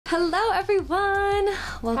Hello, everyone.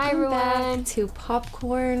 Welcome everyone. back to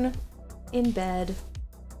Popcorn in Bed.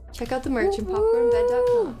 Check out the merch at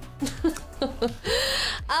popcorninbed.com.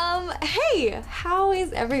 Hey, how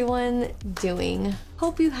is everyone doing?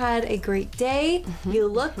 Hope you had a great day. You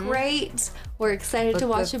look great. We're excited to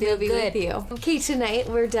watch a movie with you. Okay, tonight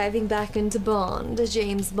we're diving back into Bond,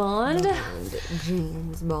 James Bond.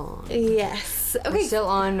 James Bond. Yes. Okay. We're still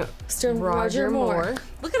on Roger Moore.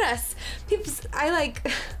 Look at us. People, people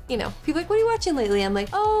like, what are you watching lately? I'm like,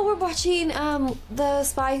 oh, we're watching The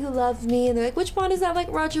Spy Who Loved Me. And they're like, which Bond is that? Like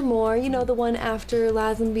Roger Moore, the one after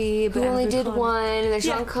Lazenby. Who only did one, and there's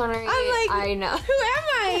Sean Connery. I'm like, I know. Who am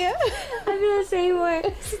I? I feel the same way.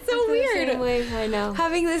 It's so weird. The same way. I know.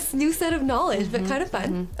 Having this new set of knowledge, but kind of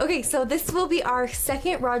fun. Okay, so this will be our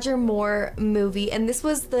second Roger Moore movie, and this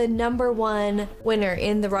was the #1 winner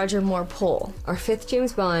in the Roger Moore poll. Our 5th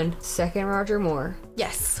James Bond, 2nd Roger Moore.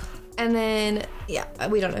 Yes. And then,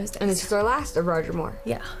 we don't know who's next. And this is our last of Roger Moore.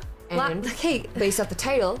 Yeah. And based off the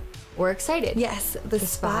title, we're excited. Yes, The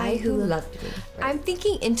Spy Who Loved Me. Right. I'm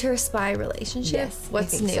thinking inter-spy relationship. Yes,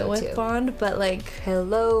 What's new so with too. Bond, but like...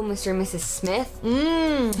 Hello, Mr. and Mrs. Smith.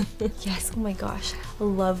 Yes, oh my gosh. I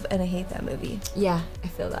love and I hate that movie. Yeah, I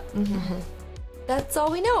feel that. That's all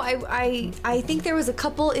we know. I think there was a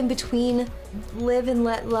couple in between Live and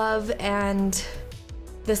Let Love and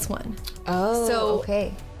this one. Oh, So,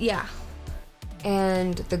 okay. Yeah.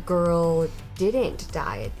 And the girl didn't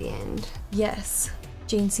die at the end. Yes.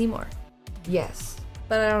 Jane Seymour. Yes.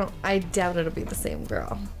 But I doubt it'll be the same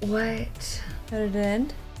girl. What? How did it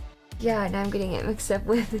end? Yeah, now I'm getting it mixed up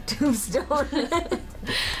with the Tombstone.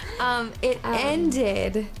 It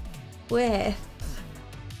ended with...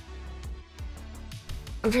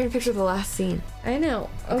 I'm trying to picture the last scene. I know.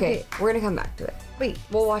 Okay, we're gonna come back to it. Wait.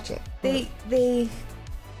 We'll watch it. They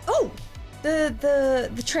oh,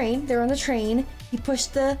 the train. They're on the train. He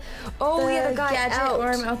pushed the the guy gadget out.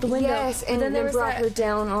 arm out the window. Yes, and then there was brought that, her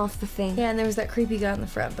down off the thing. Yeah, and there was that creepy guy on the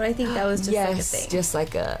front. But I think that was just like a thing. Just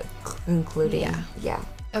like a concluding. Yeah.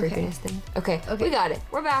 Creepiness thing. Okay, we got it.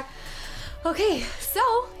 We're back. Okay, so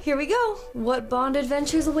here we go. What Bond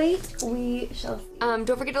adventures await? We shall see.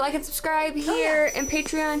 Don't forget to like and subscribe here and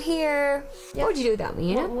Patreon here. What would you do without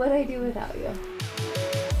me? What would I do without you?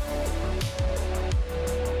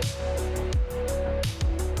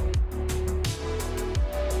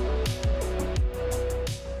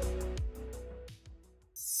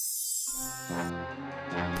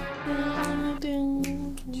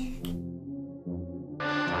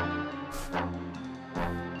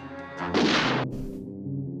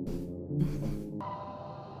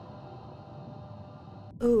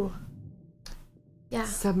 Ooh. Yeah.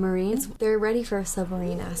 Submarine? They're ready for a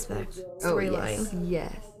submarine aspect. Storyline.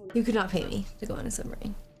 Yes. You could not pay me to go on a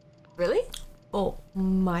submarine. Really? Oh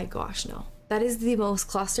my gosh, no. That is the most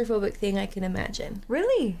claustrophobic thing I can imagine.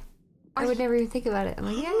 Really? I would never even think about it. I'm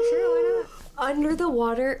like, yeah, sure, why not? Under the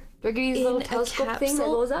water. Do I get these little telescope thing that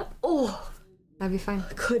goes up? Oh, that'd be fine.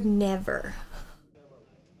 could never.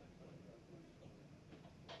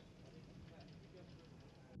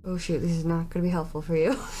 Oh shoot, this is not gonna be helpful for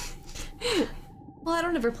you. Well, I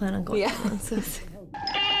don't ever plan on going on one, so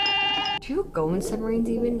Do you go in submarines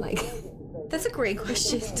even? that's a great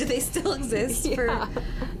question. Do they still exist? I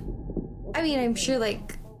mean, I'm sure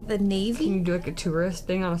like the Navy. Can you do like a tourist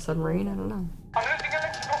thing on a submarine? I don't know. I'm losing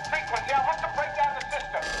electrical frequency. I want to break down the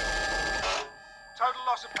system. Total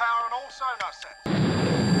loss of power on all sonar sets.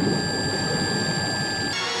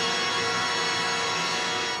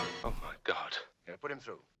 Oh my God. Yeah, put him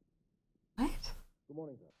through. What? Good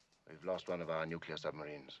morning, sir. We've lost one of our nuclear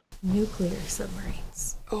submarines. Nuclear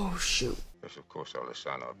submarines. Oh shoot. Yes, of course, I'll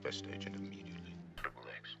assign our best agent immediately. Triple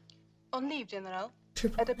X. On leave, General.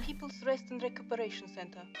 At the People's Rest and Recuperation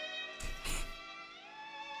Center.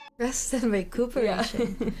 Rest and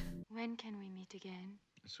recuperation. When can we meet again?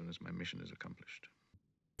 As soon as my mission is accomplished.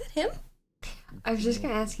 Is that him? I was just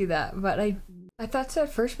gonna ask you that, but I thought so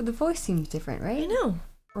at first, but the voice seems different, right? I know.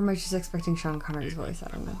 Or am I just expecting Sean Connery's voice? I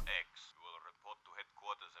don't know. X will report to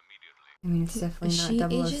headquarters immediately. I mean, it's definitely Is she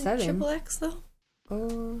not Agent 007. Triple X though?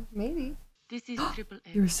 Oh, maybe. This is Triple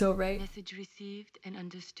X. You're so right. Message received and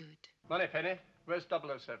understood. Money Penny, where's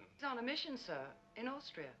 007? He's on a mission, sir, in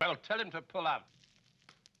Austria. Well, tell him to pull out.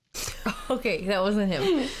 Okay, that wasn't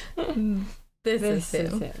him. This is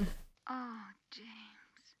him. Oh, James.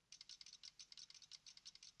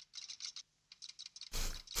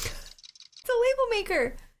 It's a label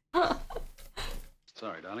maker.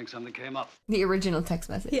 Sorry, darling, something came up. The original text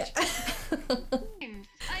message. Yeah. James,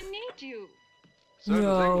 I need you. So does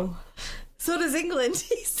England. So does England,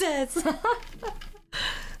 he says.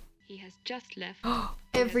 He has just left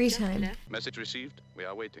Every time. Message received. We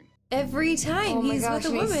are waiting. Every time Oh my he's gosh,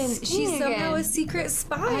 with a and he's woman, she's skiing somehow again. a secret I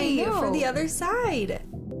spy know. for the other side.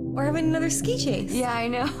 Or having another ski chase. Yeah, I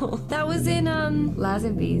know. That was in,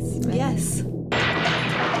 Lazenby's. yes.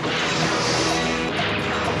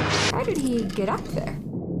 How did he get up there?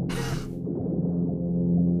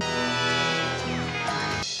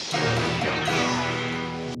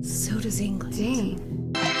 So does England.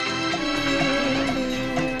 Dang.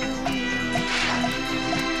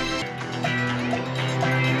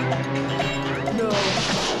 No.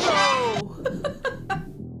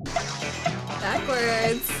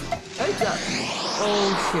 Backwards. Heads up.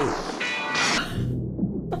 Oh, shoot.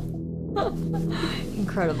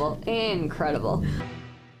 Incredible. Incredible. Who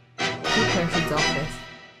parachutes off this?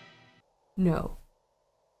 No.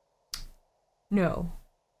 No.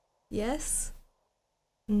 Yes?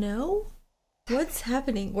 No? What's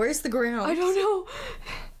happening? Where's the ground? I don't know.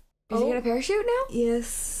 Is he gonna parachute now?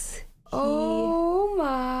 Yes. Oh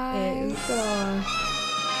my is. gosh.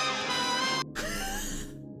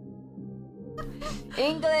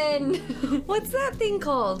 England! What's that thing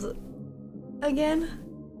called? Again?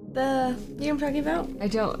 You know what I'm talking about? I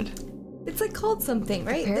don't. It's like called something,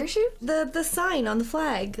 right? Parachute? The sign on the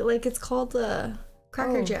flag. Like it's called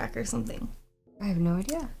Cracker Oh. Jack or something. I have no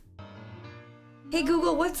idea. Hey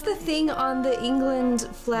Google, what's the thing on the England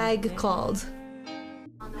flag called?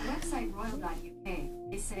 On the website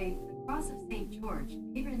royal.uk, they say the Cross of St. George,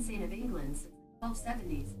 patron saint of England since the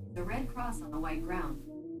 1270s, is a red cross on a white ground.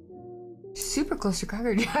 Super close to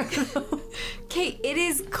Cracker Jack. Okay, it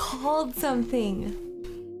is called something.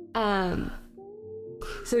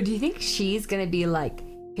 So do you think she's gonna be like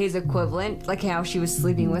his equivalent? Like how she was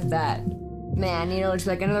sleeping with that man, you know, it's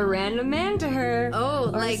like another random man to her. Oh,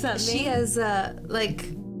 Or like something. she has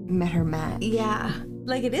like Met her match. yeah,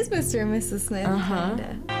 like it is Mr. and Mrs. Smith. Uh-huh.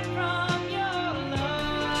 Kinda.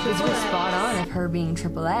 Because you're spot on of her being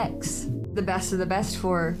triple X. The best of the best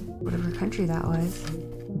for whatever country that was.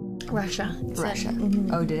 Russia. it said. Russia.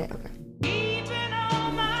 Oh, did it? Okay.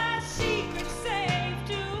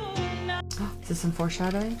 Oh, is this some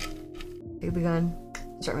foreshadowing? Take the gun.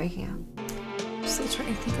 Start making out. I'm still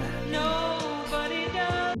trying to think of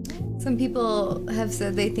that. Some people have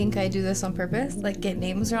said they think I do this on purpose, like get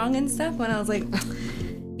names wrong and stuff. When I was like,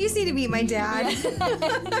 you just need to meet my dad.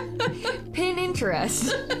 Pin interest.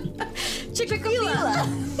 Chickapila.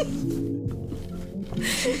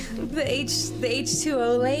 the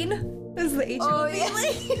H2O lane is the H2O lane.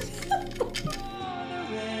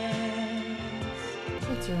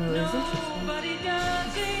 That's really interesting.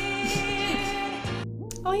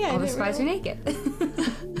 Oh yeah, All I the didn't spies are realize- naked.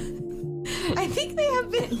 I think they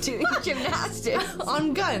have been Doing gymnastics.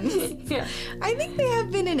 on guns. Yeah. I think they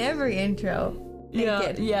have been in every intro.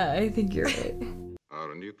 Naked. Yeah, I think you're right.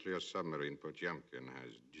 Our nuclear submarine Potemkin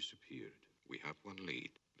has disappeared. We have one lead.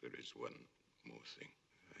 There is one more thing.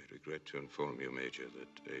 I regret to inform you, Major, that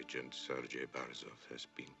Agent Sergei Barzov has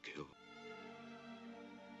been killed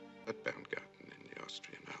at Baumgarten in the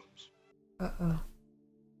Austrian Alps. Uh-oh.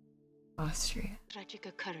 Austria. Tragic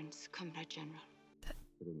occurrence, Comrade General.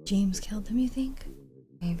 James killed him, you think?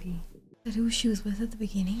 Maybe. That who she was with at the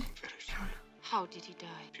beginning? Very sorry. How did he die?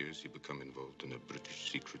 Appears he become involved in a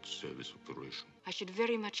British Secret Service operation. I should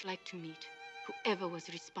very much like to meet whoever was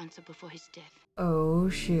responsible for his death. Oh,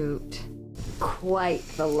 shoot. Quite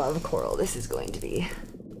the love quarrel this is going to be.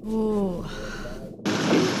 Ooh.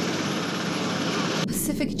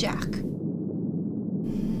 Pacific Jack.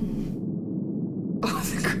 Oh,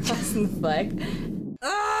 the cross and the flag.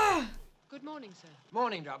 Ah! Good morning, sir.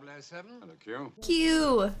 Morning, 007. Hello, Q.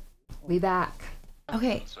 Q. We back.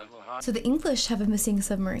 Okay, so the English have a missing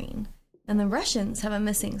submarine, and the Russians have a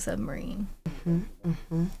missing submarine.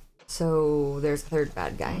 So there's a third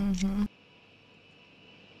bad guy.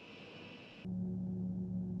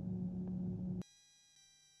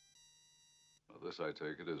 Well, this, I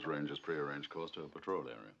take it, is Ranger's prearranged course to a patrol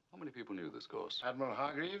area. How many people knew this course? Admiral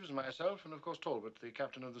Hargreaves, myself, and of course Talbot, the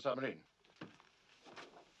captain of the submarine.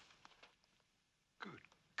 Good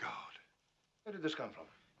God. Where did this come from?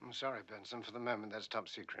 I'm sorry, Benson. For the moment, that's top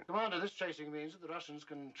secret. Commander, this tracing means that the Russians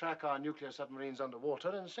can track our nuclear submarines underwater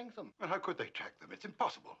and sink them. Well, how could they track them? It's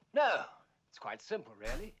impossible. No, it's quite simple,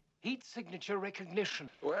 really. Heat signature recognition.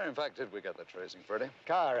 Where, in fact, did we get the tracing, Freddie?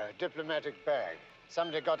 Car, a diplomatic bag.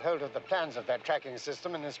 Somebody got hold of the plans of that tracking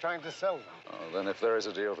system and is trying to sell them. Oh, then if there is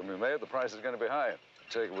a deal to be made, the price is going to be high.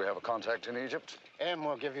 Take it we have a contact in Egypt? M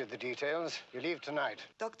will give you the details. You leave tonight.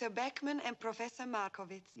 Dr. Beckman and Professor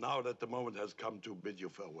Markowitz. Now that the moment has come to bid you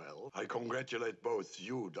farewell, I congratulate both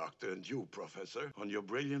you, Doctor, and you, Professor, on your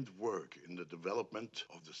brilliant work in the development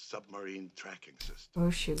of the submarine tracking system. Oh,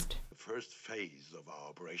 shoot. The first phase of our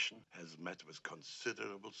operation has met with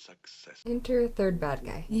considerable success. Enter a third bad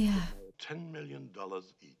guy. Yeah. $10 million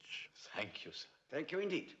each. Thank you, sir. Thank you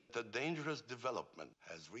indeed. A dangerous development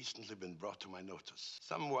has recently been brought to my notice.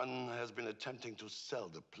 Someone has been attempting to sell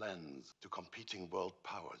the plans to competing world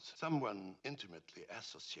powers. Someone intimately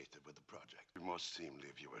associated with the project. It would be more seemly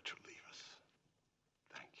if you were to leave us.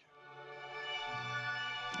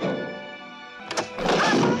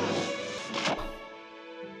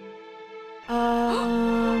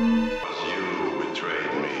 You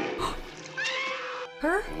betrayed me.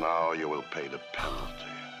 Her? Now you will pay the penalty.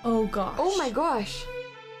 Oh gosh. Oh my gosh.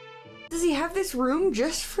 Does he have this room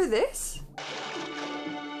just for this?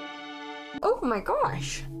 Oh my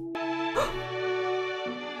gosh.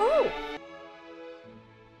 Oh.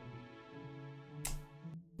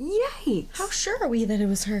 Yikes. How sure are we that it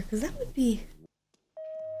was her? Because that would be...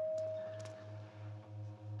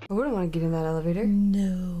 I wouldn't want to get in that elevator.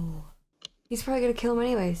 No. He's probably gonna kill him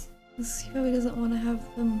anyways. He probably doesn't want to have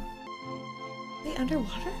them... Are they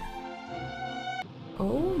underwater?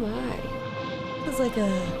 Oh my. It's like a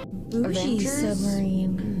bougie Avengers?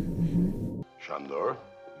 submarine. Shandor?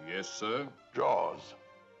 Yes, sir. Jaws.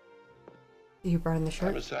 You brought in the I'm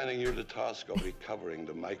shark? assigning you the task of recovering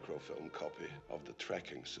the microfilm copy of the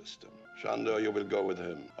tracking system. Shandor, you will go with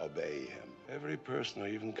him. Obey him. Every person who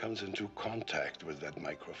even comes into contact with that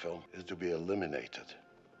microfilm is to be eliminated.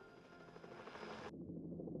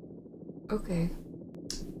 Okay.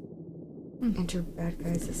 Enter bad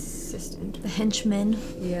guy's assistant. The henchmen.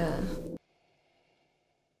 Yeah.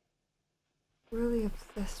 Really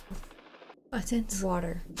obsessed with Buttons.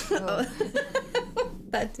 water. Oh.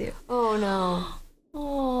 That too. Oh no.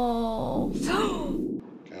 Oh.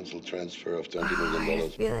 Cancel transfer of $20 I had a million.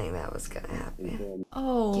 feeling that was gonna happen.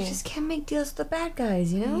 Oh. You just can't make deals with the bad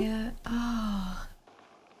guys, you know? Yeah. Oh.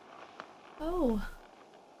 Oh.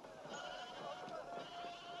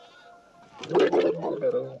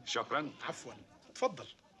 شكرا. عفوا. تفضل.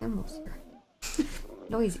 Almost.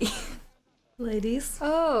 Noisy. Ladies.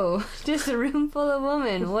 Oh, just a room full of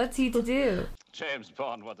women. What's he to do? James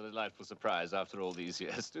Bond, what a delightful surprise after all these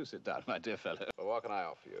years. Do sit down, my dear fellow. Well, what can I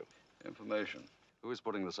offer you? Information. Who is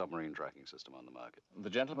putting the submarine tracking system on the market? The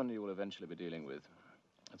gentleman you will eventually be dealing with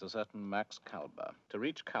is a certain Max Kalber. To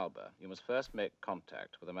reach Kalber, you must first make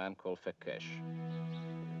contact with a man called Fekesh.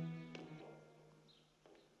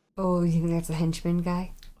 Oh, you think that's a henchman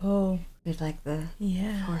guy? Oh. With like the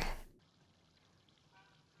Yeah. forehead.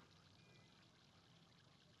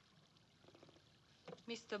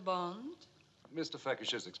 Mr. Bond? Mr.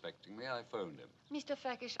 Fekish is expecting me. I phoned him. Mr.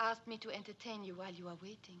 Fekish asked me to entertain you while you are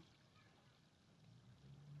waiting.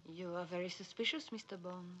 You are very suspicious, Mr.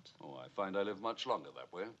 Bond. Oh, I find I live much longer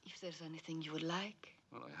that way. If there's anything you would like.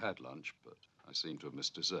 Well, I had lunch, but I seem to have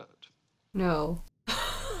missed dessert. No.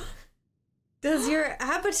 Does your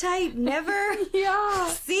appetite never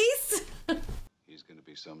cease? He's going to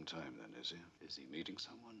be some time then, is he? Is he meeting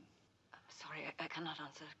someone? Sorry, I cannot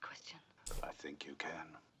answer that question. I think you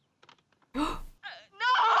can.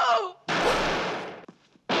 No!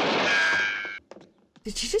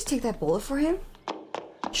 Did she just take that bullet for him?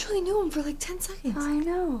 She only knew him for like 10 seconds. I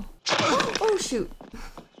know. Oh, shoot.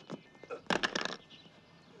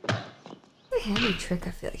 A handy trick,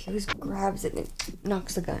 I feel like. He always grabs it and it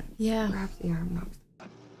knocks the gun. Yeah. Grabs the arm, knocks the gun.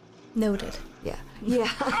 Noted. Yeah.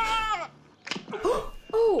 Yeah.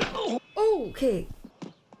 Oh! Oh, okay.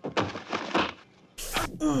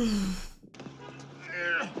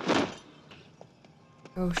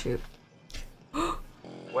 Oh, shoot.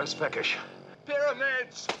 Where's Fekish?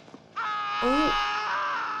 Pyramids! Oh.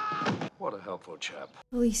 What a helpful chap.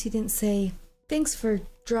 At least he didn't say, thanks for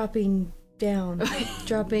dropping down.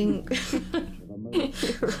 Dropping...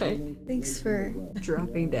 Right. Thanks for...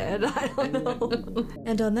 Dropping dead? I don't know.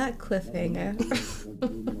 And on that cliffhanger...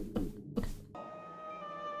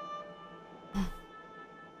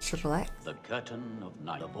 Triple X. The curtain of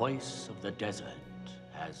night, the voice of the desert,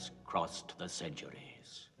 has crossed the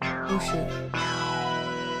centuries. Oh, shoot.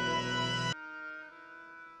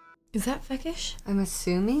 Is that Fekish? I'm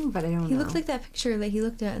assuming, but I don't know. He looked like that picture that he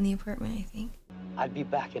looked at in the apartment, I think. I'll be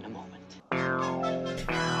back in a moment.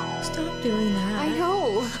 Stop doing that. I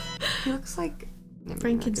know. He looks like...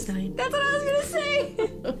 Frankenstein. That's what I was gonna say!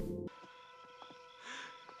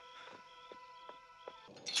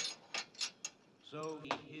 So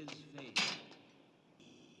his fate.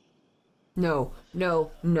 No,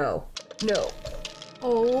 no, no, no.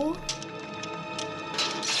 Oh.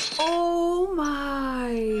 Oh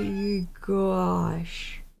my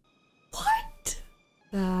gosh. What?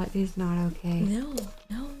 That is not okay. No.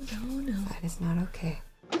 That is not okay.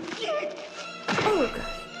 Oh,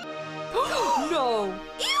 God. No.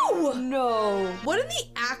 Ew! No. What in the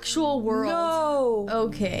actual world? No.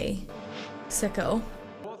 Okay. Sicko.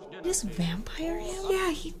 He just vampire him?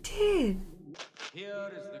 Yeah, he did.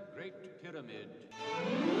 Here is the Great Pyramid.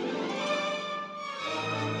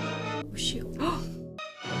 Oh, shoot. How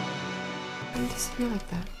did he disappear like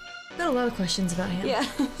that? Got a lot of questions about him. Yeah.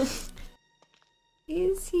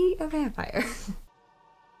 Is he a vampire?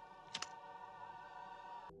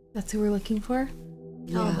 That's who we're looking for?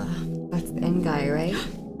 Yeah. That's the end guy, right?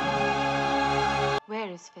 Where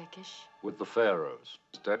is Fekish? With the pharaohs.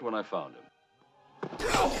 He's dead when I found him.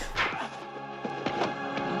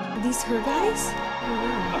 Are these her guys?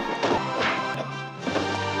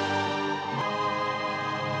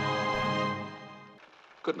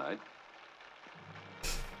 Good night.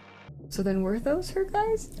 So then were those her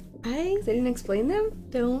guys? I They didn't explain them?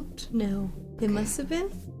 don't know. They must have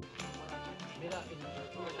been.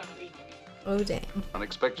 Oh, dang.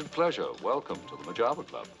 Unexpected pleasure. Welcome to the Majava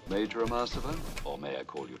Club. Major Amasova, or may I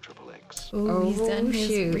call you Triple X? Oh, he's done his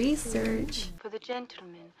shoot. research. For the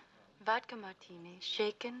gentleman, vodka martini,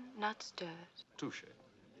 shaken, not stirred. Touche.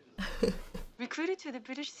 Recruited to the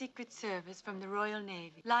British Secret Service from the Royal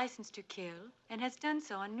Navy, licensed to kill, and has done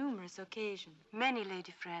so on numerous occasions. Many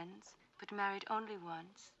lady friends, but married only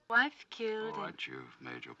once. Wife killed All right, you've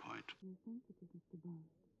made your point.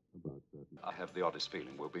 I have the oddest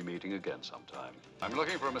feeling we'll be meeting again sometime. I'm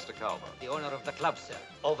looking for a Mr. Calver. The owner of the club, sir.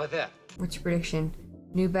 Over there. What's your prediction?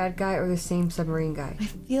 New bad guy or the same submarine guy? I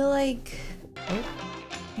feel like... Oh.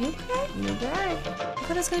 You okay? New guy. I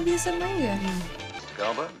thought it was going to be a submarine guy. Mr.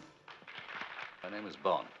 Calver? My name is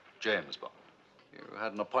Bond. James Bond. You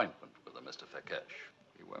had an appointment with a Mr. Fekesh.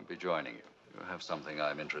 He won't be joining you. You have something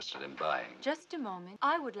I'm interested in buying. Just a moment.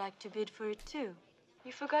 I would like to bid for it, too.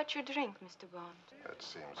 You forgot your drink, Mr. Bond. It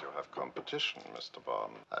seems you have competition, Mr.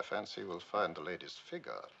 Bond. I fancy we'll find the lady's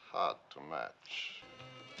figure hard to match.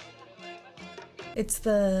 It's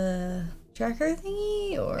the tracker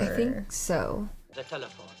thingy, or... I think so. The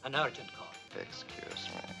telephone. An urgent call. Excuse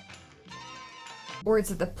me. Or is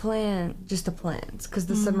it the plan, just the plans? Because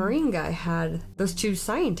the submarine guy had, those two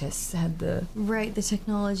scientists had the... Right, the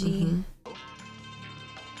technology.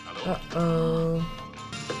 Uh-oh.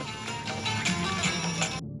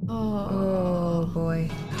 Oh boy.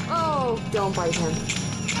 Oh, don't bite him.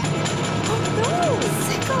 Oh no!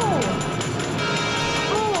 Sicko!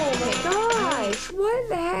 Oh my gosh, what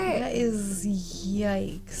the heck? That is...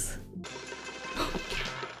 yikes.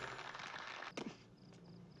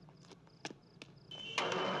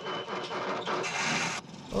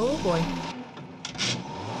 Oh boy.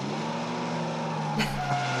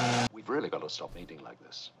 We've really got to stop meeting like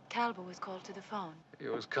this. Calvo was called to the phone. He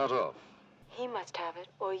was cut off. He must have it,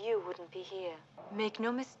 or you wouldn't be here. Make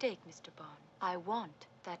no mistake, Mr. Bond. I want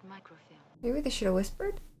that microfilm. Maybe they should have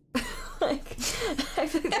whispered? Like, I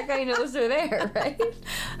feel like that guy knows they're there, right?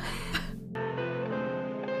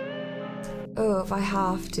 Oh, if I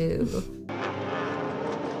have to.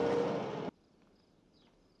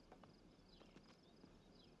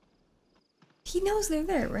 He knows they're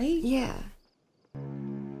there, right? Yeah.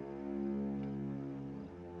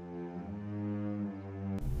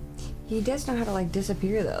 He does know how to, like,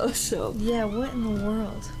 disappear, though, so... Yeah, what in the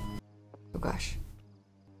world? Oh, gosh.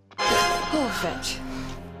 Oh, fetch.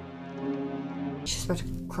 She's about to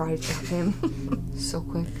karate chop him. So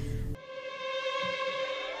quick.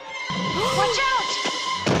 Watch out!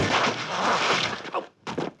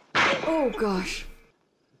 Oh, gosh.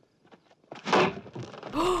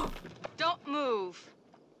 Don't move.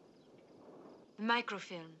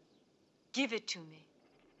 Microfilm. Give it to me.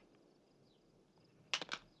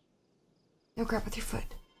 No, grab with your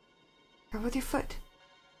foot. Grab with your foot.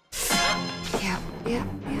 Yeah.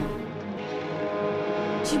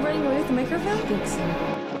 Is she running away with the microfilm? I think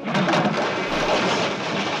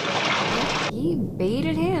so. He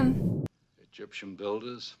baited him. Egyptian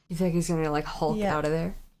builders. You think he's gonna, like, Hulk out of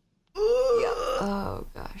there? Yeah. Oh,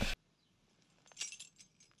 gosh.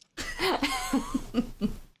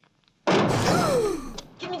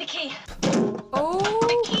 Give me the key. Oh,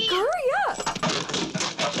 hurry up!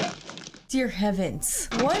 Dear heavens.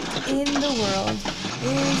 What in the world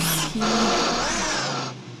is he?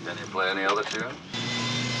 Can you play any other tune?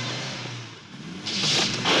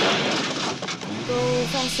 Go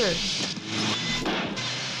faster.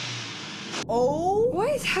 Oh? What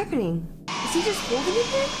is happening? Is he just holding it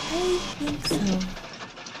there? I think so.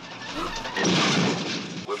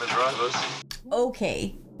 Women drivers.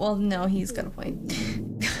 Okay. Well, no, he's got a point.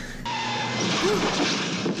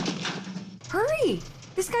 Hurry!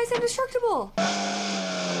 This guy's indestructible!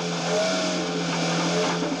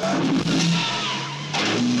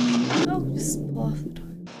 Oh, just pull off the door.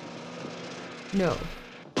 No.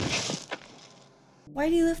 Why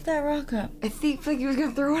did he lift that rock up? I think like he was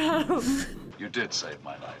gonna throw it at him. You did save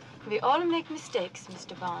my life. We all make mistakes,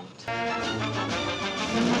 Mr. Bond.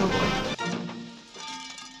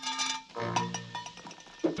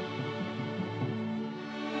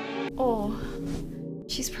 Oh,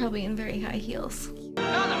 she's probably in very high heels.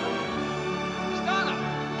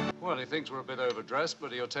 Well, he thinks we're a bit overdressed,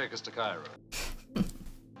 but he'll take us to Cairo.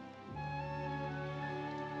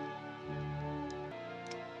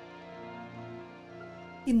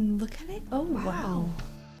 You can look at it? Oh, wow.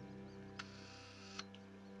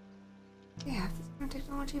 They have this kind of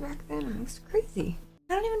technology back then. It's crazy.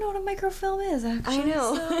 I don't even know what a microfilm is, actually. I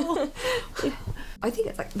know. So... I think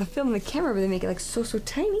it's like the film and the camera, but they make it like so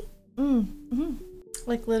tiny.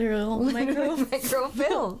 Like literal microfilm. At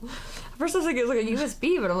first I was like, it was like a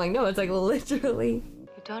USB, but I'm like, no, it's like literally.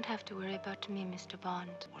 You don't have to worry about me, Mr.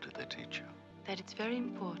 Bond. What did they teach you? That it's very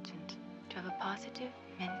important to have a positive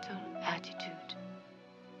mental attitude.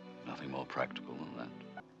 Nothing more practical than that.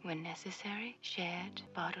 When necessary, shared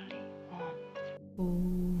bodily warmth.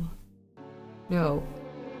 Ooh. No.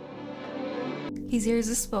 He's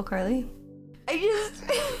irresistible, Carly. I just...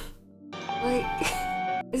 like...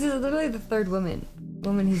 This is literally the third woman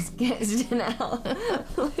who's guessed now.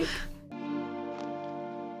 Like...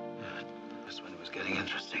 That's when it was getting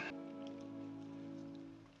interesting.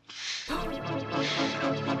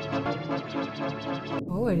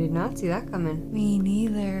 Oh, I did not see that coming. Me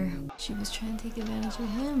neither. She was trying to take advantage of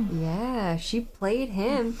him. Yeah, she played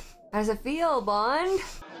him. How does it feel, Bond?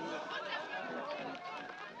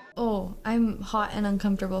 Oh, I'm hot and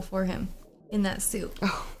uncomfortable for him in that suit.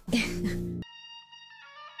 Oh.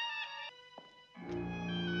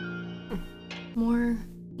 More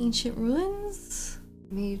ancient ruins?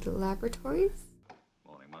 Made laboratories?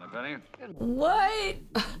 Morning, Moneypenny. What?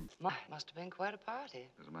 Must have been quite a party.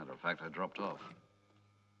 As a matter of fact, I dropped off.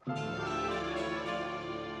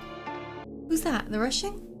 Who's that? The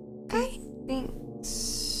Russian guy? I think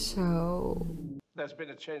so. There's been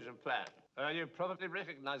a change of plan. You probably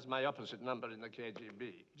recognize my opposite number in the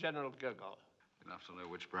KGB, General Gogol. Enough to know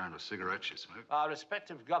which brand of cigarettes you smoke. Our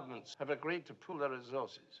respective governments have agreed to pool their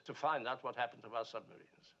resources to find out what happened to our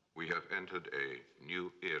submarines. We have entered a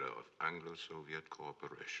new era of Anglo-Soviet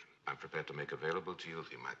cooperation. I'm prepared to make available to you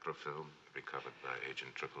the microfilm recovered by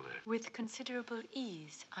Agent AAA. With considerable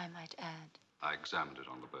ease, I might add. I examined it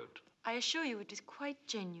on the boat. I assure you it is quite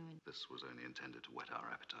genuine. This was only intended to whet our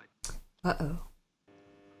appetite. Uh-oh.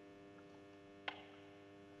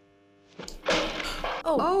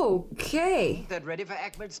 Oh. Okay. They're ready for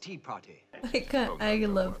Ahmed's tea party. I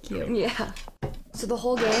love Q. Yeah. So the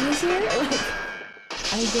whole gang is here?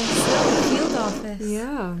 I guess so. Field office.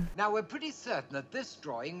 Yeah. Now, we're pretty certain that this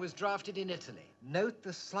drawing was drafted in Italy. Note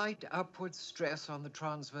the slight upward stress on the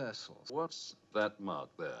transversals. What's that mark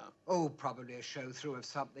there? Oh, probably a show-through of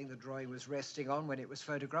something the drawing was resting on when it was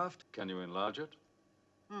photographed. Can you enlarge it?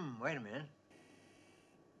 Wait a minute.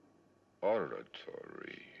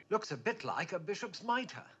 Oratory. Looks a bit like a bishop's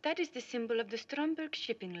mitre. That is the symbol of the Stromberg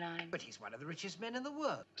shipping line. But he's one of the richest men in the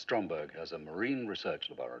world. Stromberg has a marine research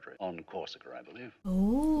laboratory on Corsica, I believe.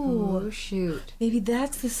 Oh, shoot. Maybe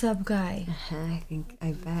that's the sub guy.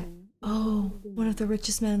 I bet. Oh, one of the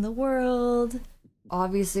richest men in the world.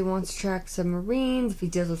 Obviously wants to track submarines if he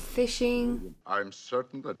deals with fishing. I'm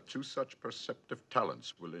certain that two such perceptive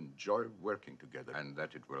talents will enjoy working together and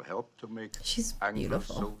that it will help to make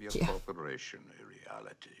Anglo-Soviet cooperation a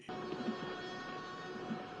reality.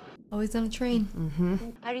 Always on a train.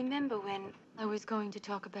 I remember when I was going to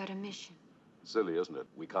talk about a mission. Silly, isn't it?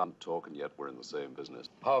 We can't talk and yet we're in the same business.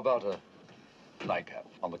 How about a nightcap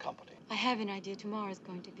on the company? I have an idea tomorrow's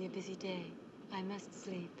going to be a busy day. I must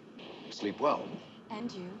sleep. Sleep well. And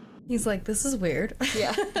you? He's like, this is weird.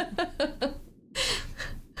 Yeah.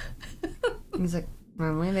 He's like,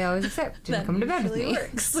 normally they always accept to come to bed with me.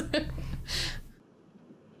 Works.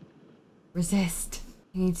 Resist.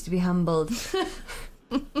 He needs to be humbled.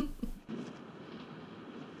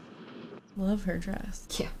 Love her dress.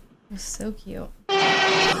 Yeah. It's so cute.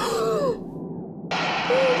 Oh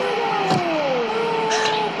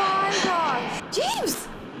my gosh! James!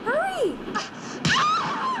 Hurry!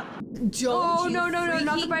 Don't no,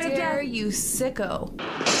 not the bite of death. You sicko.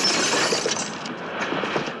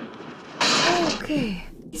 Okay.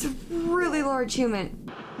 He's a really large human.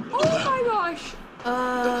 Oh my gosh!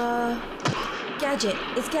 Gadget.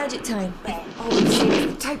 It's gadget time. Oh, let's see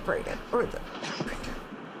the typewriter or the printer.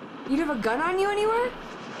 You have a gun on you anywhere?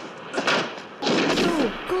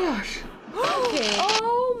 Oh gosh. Okay.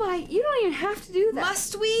 Oh my! You don't even have to do that.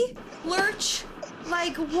 Must we? Lurch?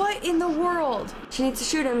 Like, what in the world? She needs to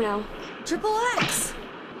shoot him now. Triple X.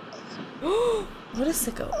 What a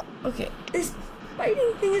sicko. Okay. This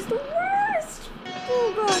fighting thing is the worst.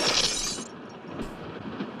 Oh gosh.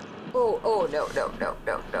 Oh no.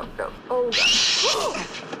 Oh god.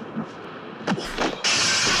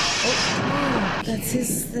 That's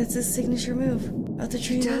his signature move. Out the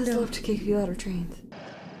train He does window. love to kick you out of trains.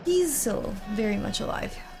 He's still very much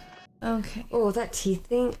alive. Okay. Oh, that teeth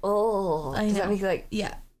thing. Oh, I does know. that make you like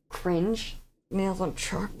Yeah. cringe? Nails on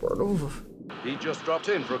chalkboard. Oh. He just dropped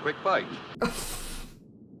in for a quick bite.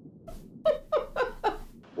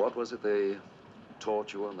 What was it they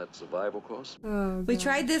taught you on that survival course? Oh, We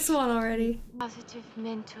tried this one already. Positive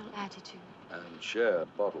mental attitude. And share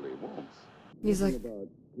bodily warmth. He's like,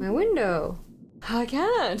 my window. I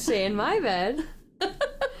can't stay in my bed.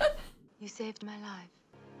 You saved my life.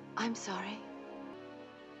 I'm sorry.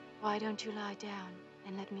 Why don't you lie down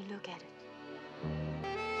and let me look at it?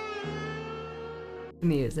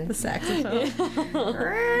 Music. The saxophone.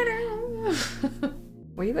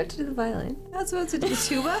 Were you about to do the violin? I was about to do the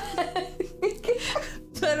tuba.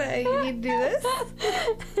 But I need to do this.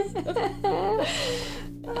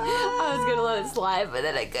 I was gonna let it slide, but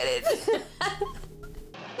then I couldn't.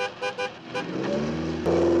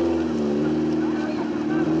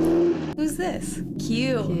 Who's this?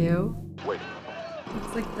 Q. You. Wait.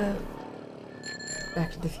 Looks like the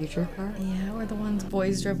Back to the Future car. yeah, we're the ones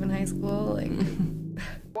boys drove in high school. Like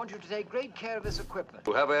I want you to take great care of this equipment.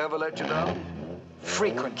 Have I ever let you down?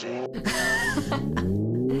 Frequently.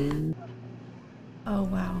 oh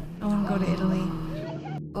wow, I want to go to Italy.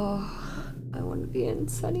 Oh, I want to be in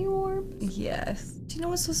sunny warm. Yes. Do you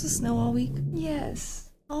know it's supposed to snow all week? Yes.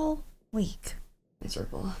 All week.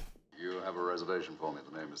 Miserable. You have a reservation for me.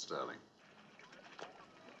 The name is Sterling.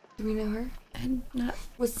 Do we know her? I'm not.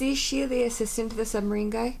 Was she the assistant to the submarine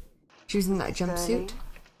guy? She was in that jumpsuit.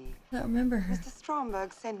 I don't remember her. Mr.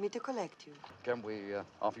 Stromberg sent me to collect you. Can we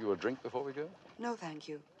offer you a drink before we go? No, thank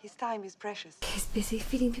you. His time is precious. He's busy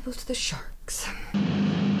feeding people to the sharks.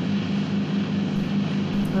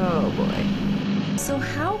 Oh boy. So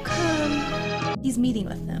how come he's meeting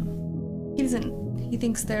with them? He doesn't. He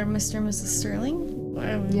thinks they're Mr. and Mrs. Sterling.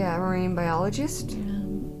 Yeah, marine biologist.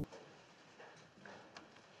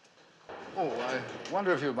 Oh, I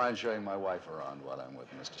wonder if you'd mind showing my wife around while I'm with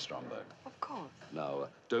Mr. Stromberg. Of course. Now,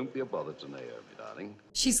 don't be a bother to Naomi, darling.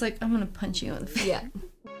 She's like, I'm gonna punch you in the face. Yeah.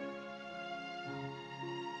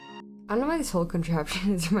 I don't know why this whole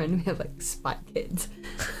contraption is reminding me of like Spy Kids.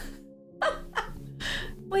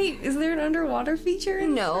 Wait, is there an underwater feature?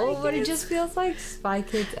 In No, Spy but it Kids? just feels like Spy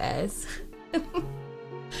Kids-esque.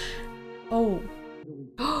 Oh.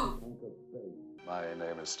 My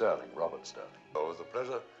name is Sterling, Robert Sterling. Oh, it's a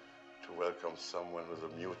pleasure to welcome someone with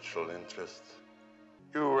a mutual interest.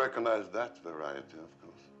 You recognize that variety, of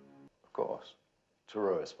course. Of course.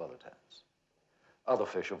 Teroa spolotans. Other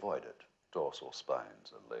fish avoid it. Dorsal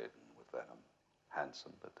spines are laden with venom.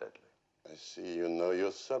 Handsome but deadly. I see you know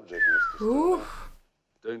your subject, Mr. Sterling. Ooh.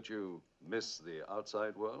 Don't you miss the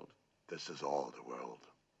outside world? This is all the world.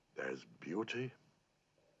 There's beauty,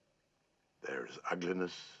 there is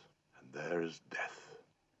ugliness, and there is death.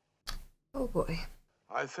 Oh boy.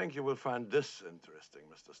 I think you will find this interesting,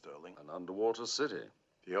 Mr. Sterling. An underwater city.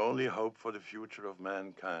 The only hope for the future of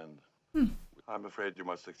mankind. I'm afraid you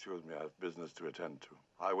must excuse me. I have business to attend to.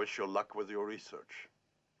 I wish you luck with your research.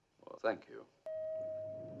 Well, thank you.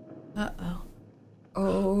 Uh-oh.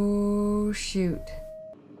 Oh, shoot.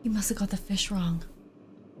 He must have got the fish wrong.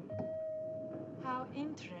 How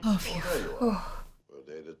interesting. Oh, phew. Oh. Were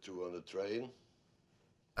they the two on the train?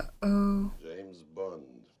 Oh. James Bond.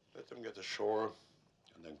 Let them get ashore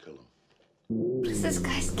and then kill him. What is this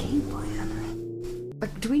guy's game plan?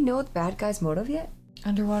 Like, do we know the bad guy's motive yet?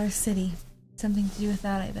 Underwater city. Something to do with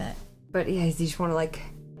that, I bet. But yeah, does he just want to like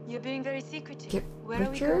You're being very secretive. get Where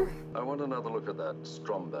richer? are we going? I want another look at that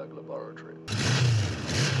Stromberg laboratory.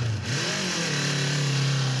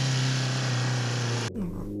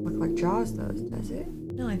 Look like Jaws does it?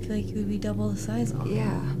 No, I feel like he would be double the size on.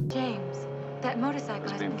 Yeah. James, that motorcycle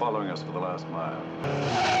It's has been following us for the last mile.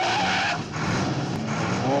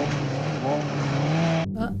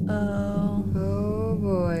 Uh-oh. Oh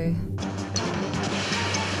boy.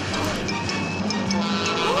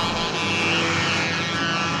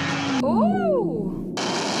 Oh!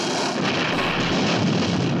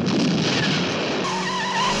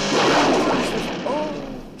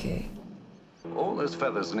 Okay. Oh, those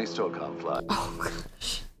feathers and he still can't fly. Oh,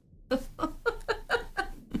 gosh.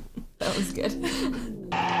 That was good.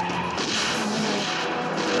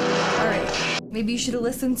 Alright. Maybe you should have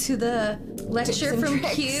listened to the lecture from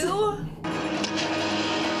Q.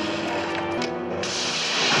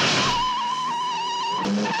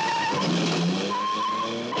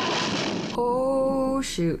 Oh,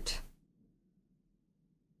 shoot.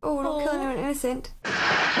 Oh, don't kill anyone innocent.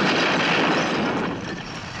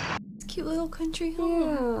 It's a cute little country home.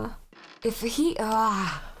 Yeah. If he...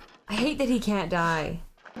 I hate that he can't die.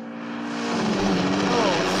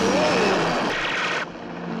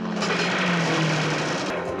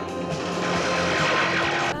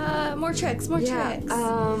 More tricks, more tricks.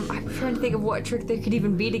 I'm trying to think of what trick there could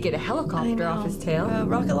even be to get a helicopter off his tail.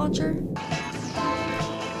 Rocket launcher?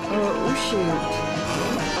 Oh, shoot.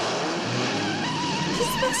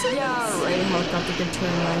 Yeah, right, a helicopter can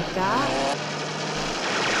turn like that.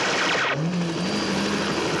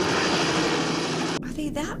 Are they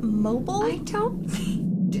that mobile? I don't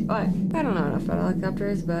know enough about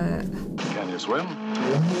helicopters, but... Can you swim?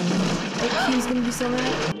 Q's gonna be so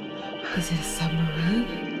mad. Is it a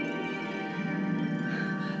submarine?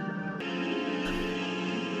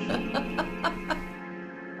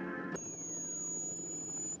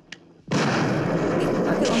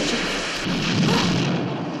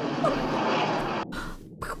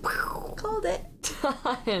 Called it.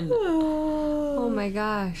 Oh my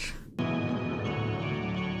gosh.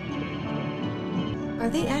 Are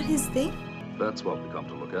they at his thing? That's what we come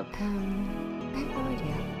to look at. I have no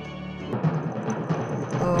idea.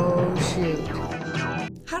 Oh shoot.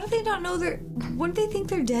 How do they not know they're... Wouldn't they think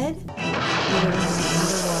they're dead?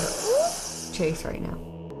 Chase right now.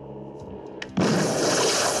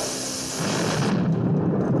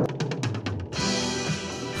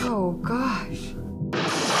 Oh gosh.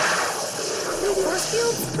 Force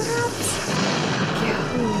fields, perhaps? Yeah.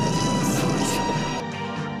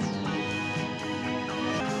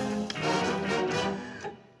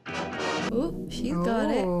 Ooh, she's got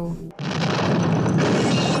it.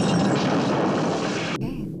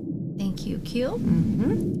 Okay. Thank you, Q.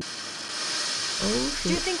 Mm-hmm. Oh, Do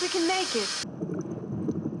you think we can make it?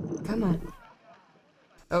 come on.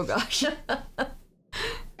 Oh gosh.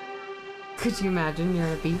 Could you imagine you're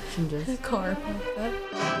at a beach and just... The car popped up.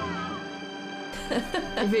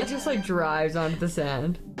 If it just like drives onto the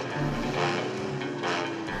sand.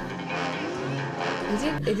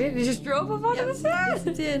 It did? It just drove up onto the sand? Yes,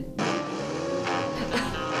 it did.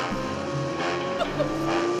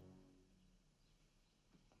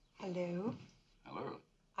 Hello? Hello.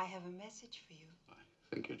 I have a message for you. I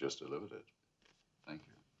think you just delivered it. Thank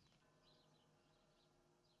you.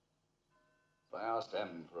 I asked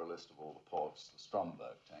M for a list of all the ports the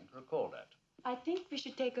Stromberg tanker recalled at. I think we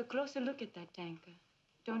should take a closer look at that tanker.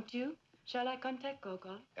 Don't you? Shall I contact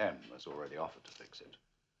Gogol? M has already offered to fix it.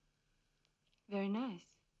 Very nice.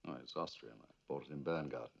 Oh, it's Austrian. I bought it in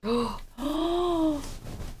Berngarten.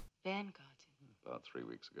 Vanguard. About 3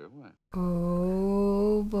 weeks ago. Why?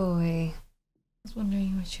 Oh boy. I was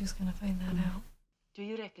wondering when she was gonna find that out. Do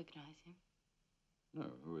you recognize him? No,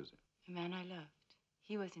 who is it? A man I loved.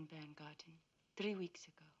 He was in Berngarten 3 weeks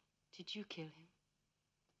ago. Did you kill him?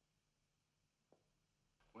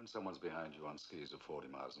 When someone's behind you on skis at 40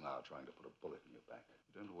 miles an hour trying to put a bullet in your back,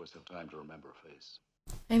 you don't always have time to remember a face.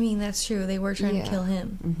 I mean, that's true. They were trying to kill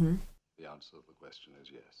him. Mm-hmm. The answer to the question is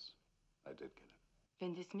yes. I did kill him.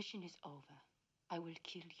 When this mission is over, I will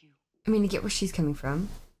kill you. I mean, I get where she's coming from,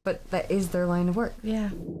 but that is their line of work. Yeah.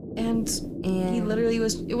 And he literally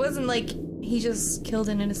was... It wasn't like he just killed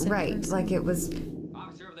an innocent person. Like it was...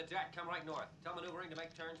 Officer of the deck, come right north. Tell maneuvering to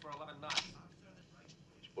make turns for 11 knots.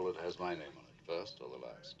 Which bullet has my name on it, first or the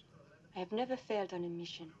last? I have never failed on a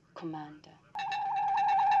mission, Commander.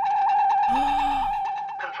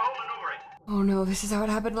 Control maneuvering. Oh no, this is how it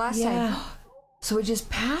happened last time. So it just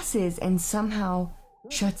passes and somehow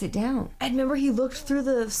shuts it down. I remember he looked through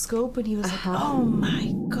the scope and he was like, oh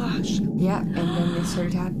my gosh. Yeah, and then they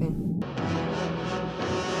started happening.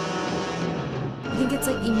 I think it's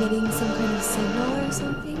like emitting some kind of signal or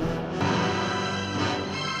something.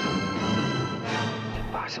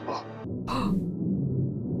 Impossible.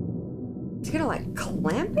 It's gonna like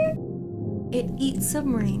clamp it? It eats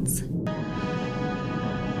submarines.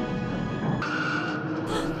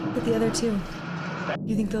 But the other two.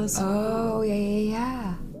 You think those... Oh,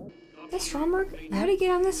 yeah. Hey, Stromberg, how do you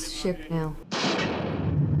get on this ship now?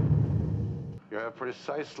 You have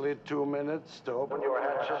precisely 2 minutes to open your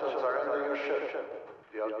hatches and surrender your ship.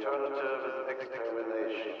 The alternative is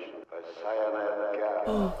extermination by cyanide gas.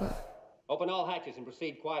 Oh, God. Open all hatches and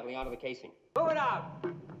proceed quietly onto the casing. Move it out!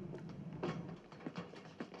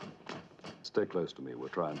 Stay close to me. We'll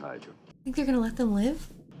try and hide you. Think they're gonna let them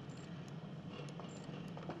live?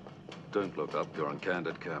 Don't look up. You're on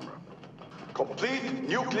candid camera. Complete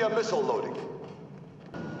nuclear missile loading.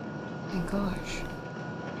 Oh my gosh.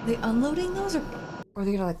 Are they unloading those or are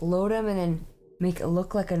they gonna like load them and then make it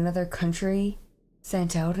look like another country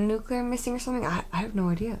sent out a nuclear missing or something? I have no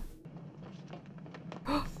idea.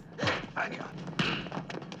 Hang on.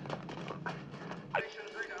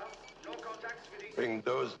 Bring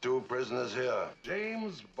those two prisoners here.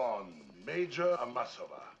 James Bond, Major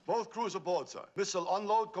Amasova. Both crews aboard, sir. Missile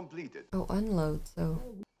unload completed. Oh, unload, so.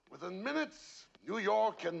 Within minutes, New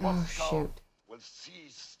York and Oh, Moscow shoot. will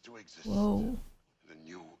cease to exist. Whoa. The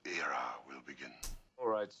new era will begin. All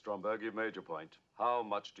right, Stromberg, you've made your point. How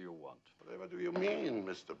much do you want? Whatever do you mean,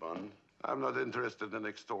 Mr. Bond? I'm not interested in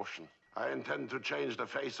extortion. I intend to change the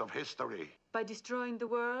face of history. By destroying the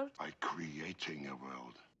world? By creating a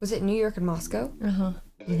world. Was it New York and Moscow? Uh-huh.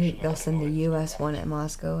 You think they'll send the US one at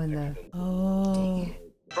Moscow and the... Oh.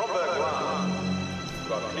 Stromberg 1.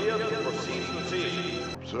 Got clear to proceed to sea.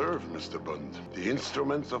 Observe, Mr. Bond. The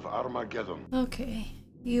instruments of Armageddon. Okay.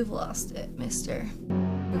 You've lost it, mister.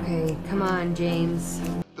 Okay, come on, James.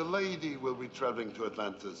 The lady will be traveling to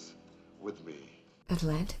Atlantis with me.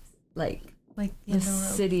 Atlantis? Like the the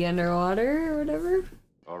city underwater or whatever?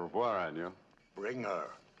 Au revoir, Anya. Bring her.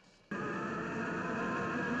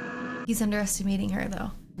 He's underestimating her,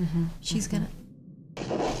 though. Mm-hmm. She's gonna...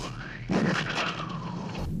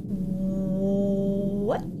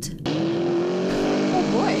 What? Oh,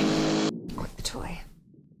 boy. What the toy? I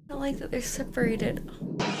don't like that they're separated.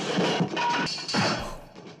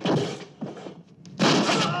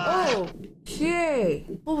 Oh, gee.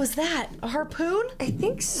 What was that? A harpoon? I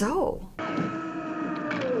think so.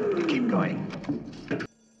 You keep going.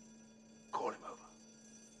 Call him over.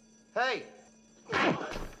 Hey!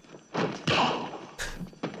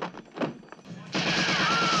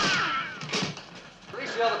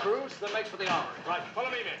 Release the other crews, then make for the armory. Right, follow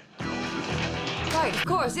me, men. Right, of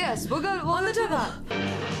course, yes. We'll go on the top.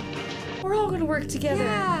 We're all gonna work together.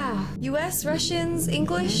 Yeah. US, Russians,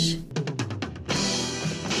 English.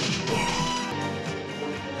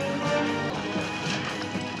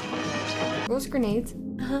 Those grenades.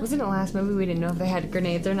 Wasn't it last movie we didn't know if they had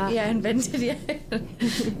grenades or not? Yeah, invented yet.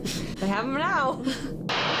 They have them now.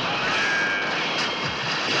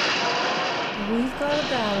 We've got a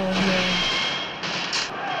battle here.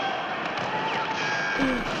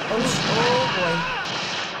 Oh boy.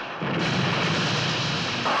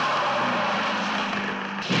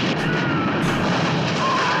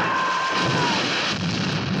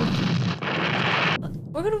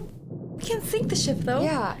 We can't sink the ship though.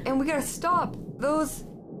 Yeah, and we gotta stop those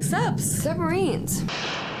submarines. No.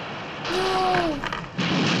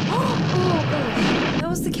 Oh gosh. That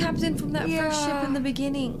was the captain from that first ship in the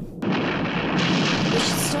beginning. We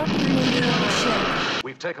should stop grenading on the ship.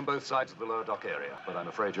 We've taken both sides of the lower dock area, but I'm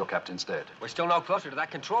afraid your captain's dead. We're still no closer to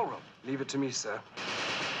that control room. Leave it to me, sir.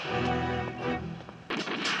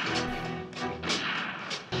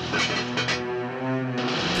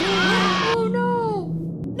 Oh no!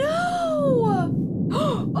 No!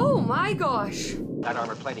 Oh my gosh! That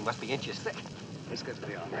armor plating must be inches thick. Let's get to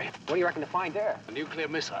the armory. What do you reckon to find there? A nuclear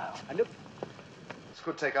missile. This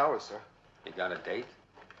could take hours, sir. You got a date?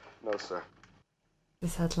 No, sir.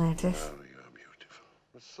 This Atlantis. Oh, you're beautiful.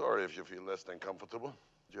 I'm sorry if you feel less than comfortable.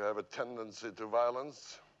 You have a tendency to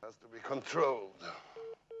violence. Has to be controlled.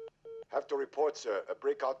 Have to report, sir, a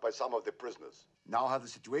breakout by some of the prisoners. Now have the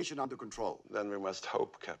situation under control. Then we must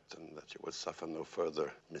hope, Captain, that you will suffer no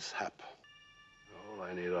further mishap. All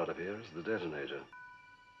I need out of here is the detonator.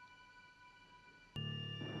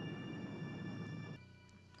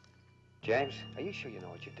 James, are you sure you know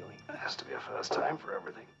what you're doing? It has to be a first time for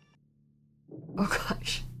everything. Oh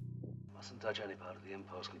gosh. Mustn't touch any part of the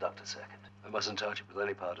impulse conductor second. I mustn't touch it with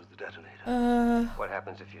any part of the detonator. What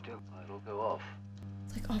happens if you do? It'll go off.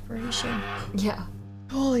 It's like Operation. Yeah.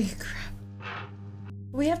 Holy crap.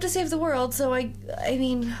 We have to save the world, so I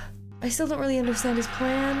mean, I still don't really understand his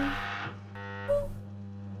plan.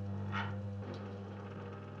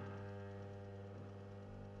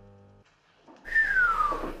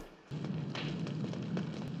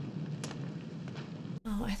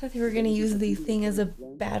 Oh, I thought they were gonna use the thing as a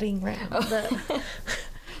batting ram.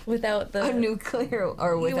 Without the a nuclear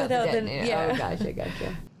or without the detonator. Yeah. Oh gotcha,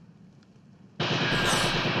 gotcha.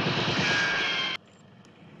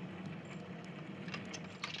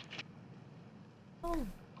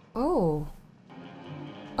 Oh.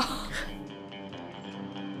 I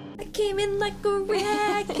came in like a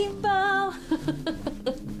wrecking ball. Could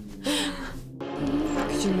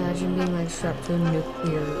you imagine being like strapped to a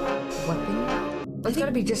nuclear weapon? It's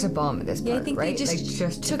gotta be just a bomb at this point, Yeah, I think right? they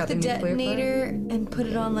just took the detonator and put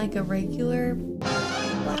it on like a regular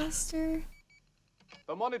blaster.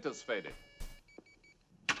 The monitor's fading.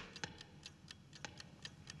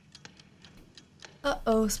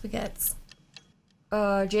 Uh-oh, spaghettis.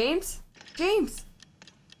 James? James!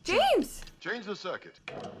 James! Change the circuit.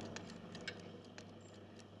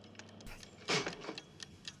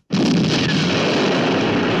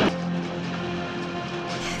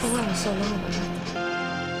 Oh wow, so low.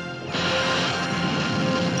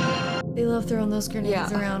 They love throwing those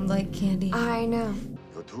grenades around like candy. I know.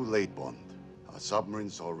 You're too late, Bond. Our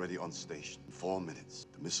submarine's already on station. In 4 minutes,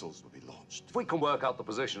 the missiles will be launched. If we can work out the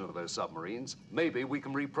position of those submarines, maybe we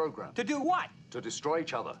can reprogram. To do what? To destroy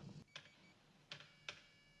each other.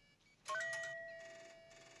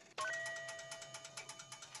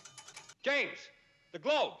 James, the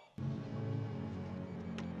globe.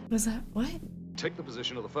 Was that what? Take the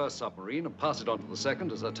position of the first submarine and pass it on to the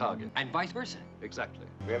second as a target. And vice versa. Exactly.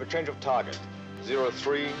 We have a change of target.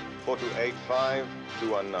 03-4285-219.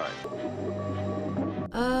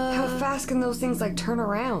 How fast can those things like turn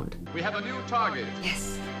around? We have a new target.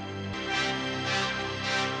 Yes.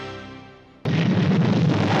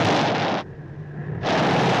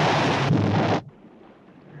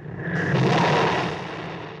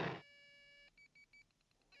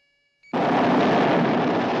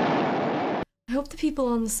 I hope the people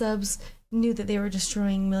on the subs knew that they were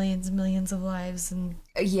destroying millions and millions of lives and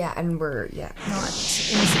yeah, and we're not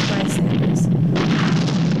innocent bystanders.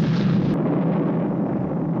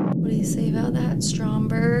 What do you say about that,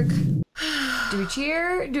 Stromberg? Do we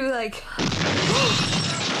cheer? Do we like? How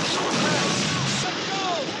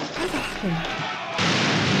did that happen?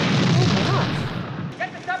 Get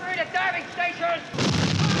the submarine at diving station!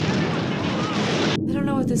 I don't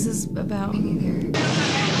know what this is about. Me neither.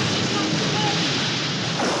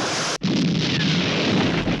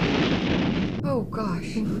 Oh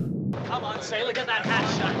gosh. Come on, sailor, get that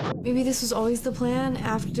hatch shut. Maybe this was always the plan.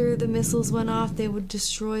 After the missiles went off, they would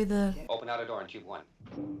destroy the... Open outer door on tube 1.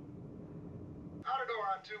 Outer door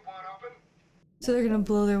on tube 1 open. So they're gonna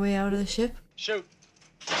blow their way out of the ship? Shoot.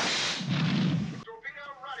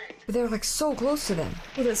 But they were like so close to them.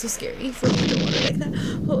 Oh, that's so scary. Floating in the water like that.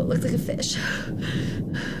 Oh, it looks like a fish.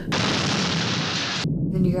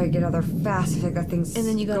 Then you gotta get out there fast if like that thing's and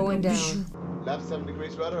then you gotta going go down. Left 7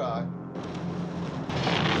 degrees rudder eye.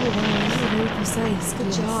 Oh wow, this is very precise.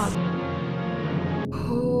 Good job.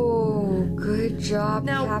 Oh, good job,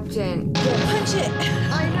 now, Captain. Punch it!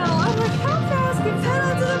 I know, I'm like, how fast can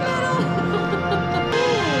pedal to the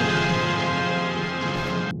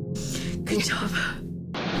metal? Good job.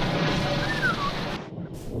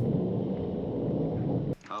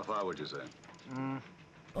 How far would you say?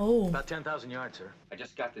 Oh. About 10,000 yards, sir. I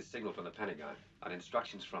just got this signal from the Pentagon on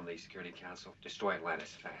instructions from the Security Council. Destroy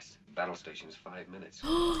Atlantis fast. Battle station's 5 minutes.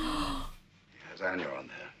 Has Anya on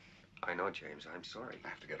there. I know, James. I'm sorry. I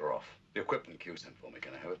have to get her off. The equipment Q sent for me.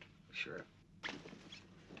 Can I have it? Sure.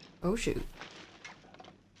 Oh shoot.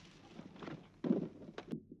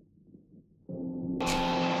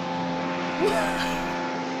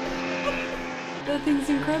 That thing's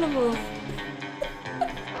incredible.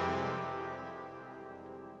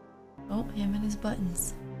 Oh, him and his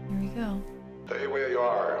buttons. Here we go. Stay where you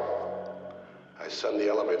are. I send the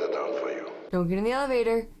elevator down for you. Don't get in the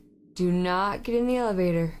elevator. Do not get in the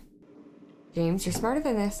elevator. James, you're smarter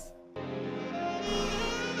than this.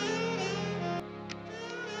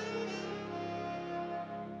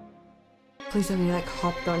 Please tell me you like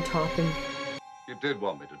hopped on top and... You did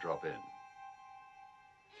want me to drop in.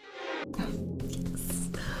 Yes.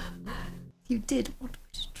 You did want me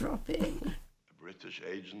to drop in. A British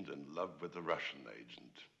agent in love with a Russian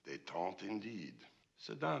agent. Détente indeed.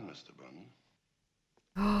 Sit down, Mr. Bunn.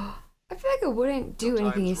 I feel like I wouldn't do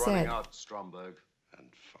anything you said. Out, Stromberg.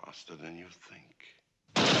 And faster than you think.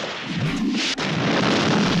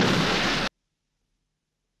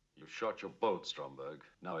 You shot your boat, Stromberg.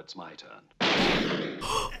 Now it's my turn.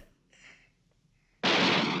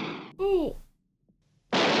 Ooh.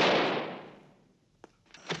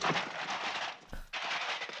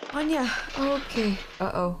 Anya. Okay.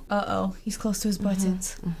 Uh-oh. Uh-oh. He's close to his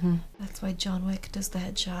buttons. That's why John Wick does the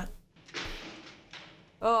headshot.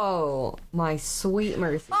 Oh, my sweet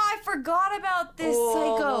mercy. Oh, I forgot about this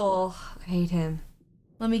psycho. I hate him.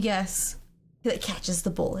 Let me guess. He like catches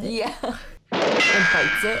the bullet. Yeah. And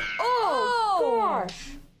fights it. Oh,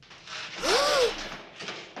 gosh.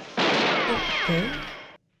 Okay.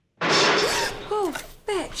 Oh,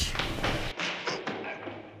 fetch.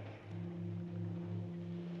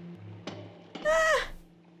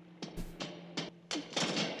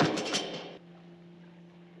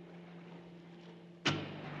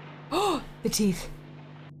 The teeth.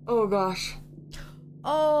 Oh gosh.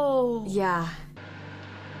 Oh. Yeah.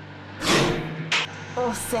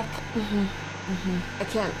 Oh, sick. I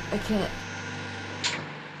can't.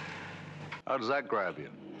 How does that grab you?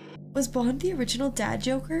 Was Bond the original dad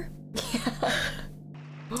Joker?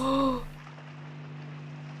 Oh.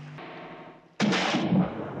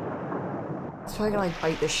 It's probably gonna like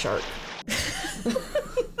bite the shark. You'd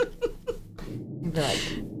be like,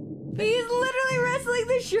 he's literally wrestling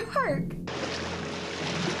the shark.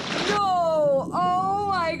 No! Oh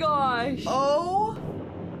my gosh! Oh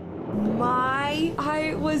my!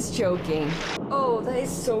 I was joking. Oh, that is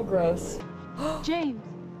so gross. James,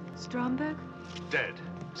 Stromberg? Dead.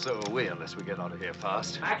 So are we, unless we get out of here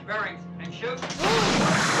fast. Match bearings and shoot.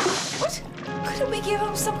 What? Couldn't we give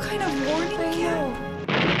him some kind of warning, Cat?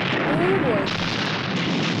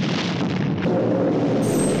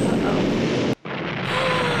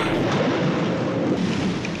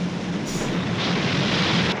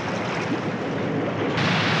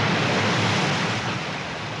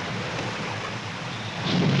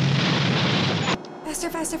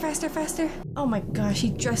 Faster. Oh my gosh, he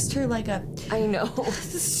dressed her like a... I know.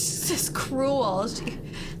 This is just cruel.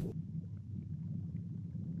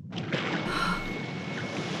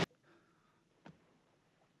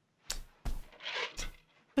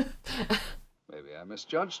 Maybe I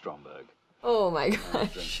misjudged Stromberg. Oh my Then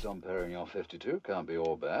gosh. Dom Perignon 52 can't be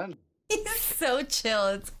all bad. He's so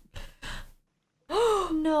chill.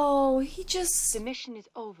 No, he just... The mission is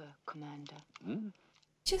over, Commander.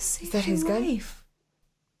 Just saved Is that his your gun? life.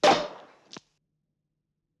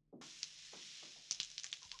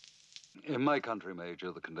 In my country,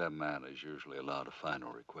 Major, the condemned man is usually allowed a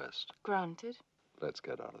final request. Granted. Let's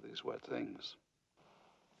get out of these wet things.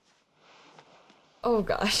 Oh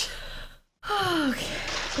gosh.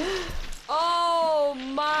 Okay. Oh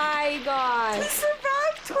my We gosh.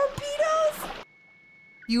 survived torpedoes?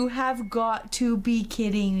 You have got to be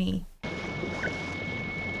kidding me.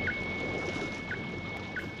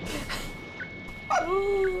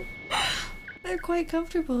 They're quite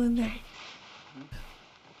comfortable in there.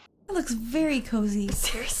 It looks very cozy.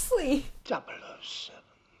 Seriously. 007,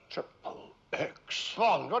 triple X.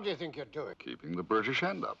 Bond, what do you think you're doing? Keeping the British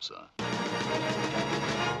end up, sir.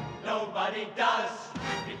 Nobody does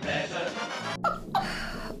me better.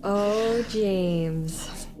 Oh,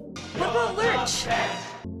 James. What about Lurch?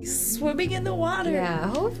 He's swimming in the water. Yeah,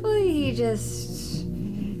 hopefully he just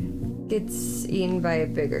gets eaten by a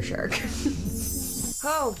bigger shark.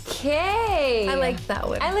 Okay. I liked that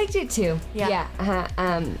one. I liked it too. Yeah.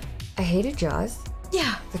 I hated Jaws.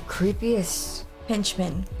 Yeah. The creepiest.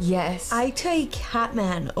 Henchman. Yes. I take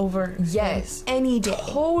Catman over Yes. any day.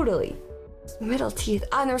 Totally. Middle teeth.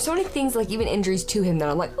 And there were so many things, like even injuries to him that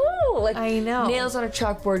I'm like, oh, like I know. nails on a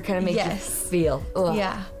chalkboard kind of make you feel. Ugh.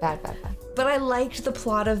 Yeah. Bad. But I liked the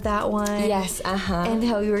plot of that one. Yes, And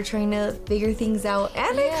how you were trying to figure things out.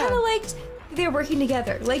 And I kind of liked they were working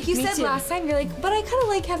together. Like you Me said too. last time, you're like, but I kind of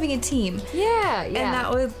like having a team. Yeah.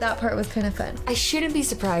 And that part was kind of fun. I shouldn't be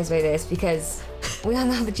surprised by this because we all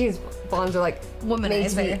know the James Bonds are like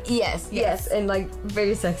Womanizer. Yes, and like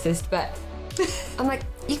very sexist. But I'm like,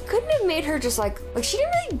 you couldn't have made her just like she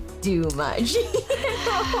didn't really do much. You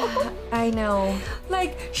know? I know.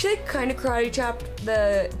 Like she like kind of karate chopped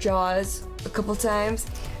the Jaws a couple times,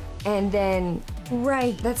 and then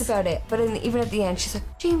that's about it. But even at the end, she's like,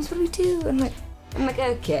 James, what do we do? I'm like,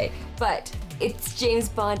 okay, but it's James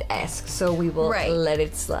Bond-esque, so we will let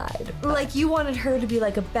it slide. Like you wanted her to be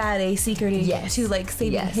like a bad A secret agent to like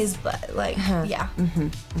saving his butt. Like yeah.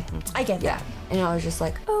 I get that. And I was just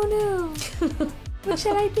like, oh no, what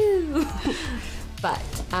should I do?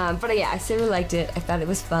 but yeah, I still really liked it. I thought it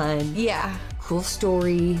was fun. Yeah. Cool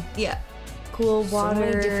story. Yeah. Cool water. So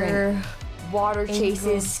many different water Angel.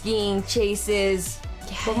 chases, skiing chases.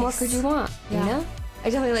 Yes. What more could you want? Yeah. You know? I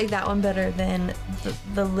definitely like that one better than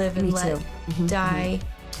the live and Me let too. die.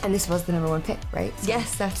 And this was the #1 pick, right? So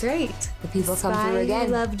Yes, that's right. the people come Spy through Who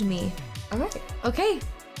again. Loved Me. All right. Okay.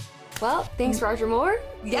 Well, thanks, Roger Moore.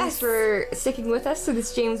 Yes. Thanks for sticking with us through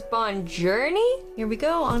this James Bond journey. Here we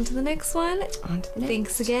go. On to the next one. On to the next.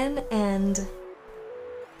 Thanks again, and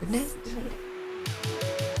Good night.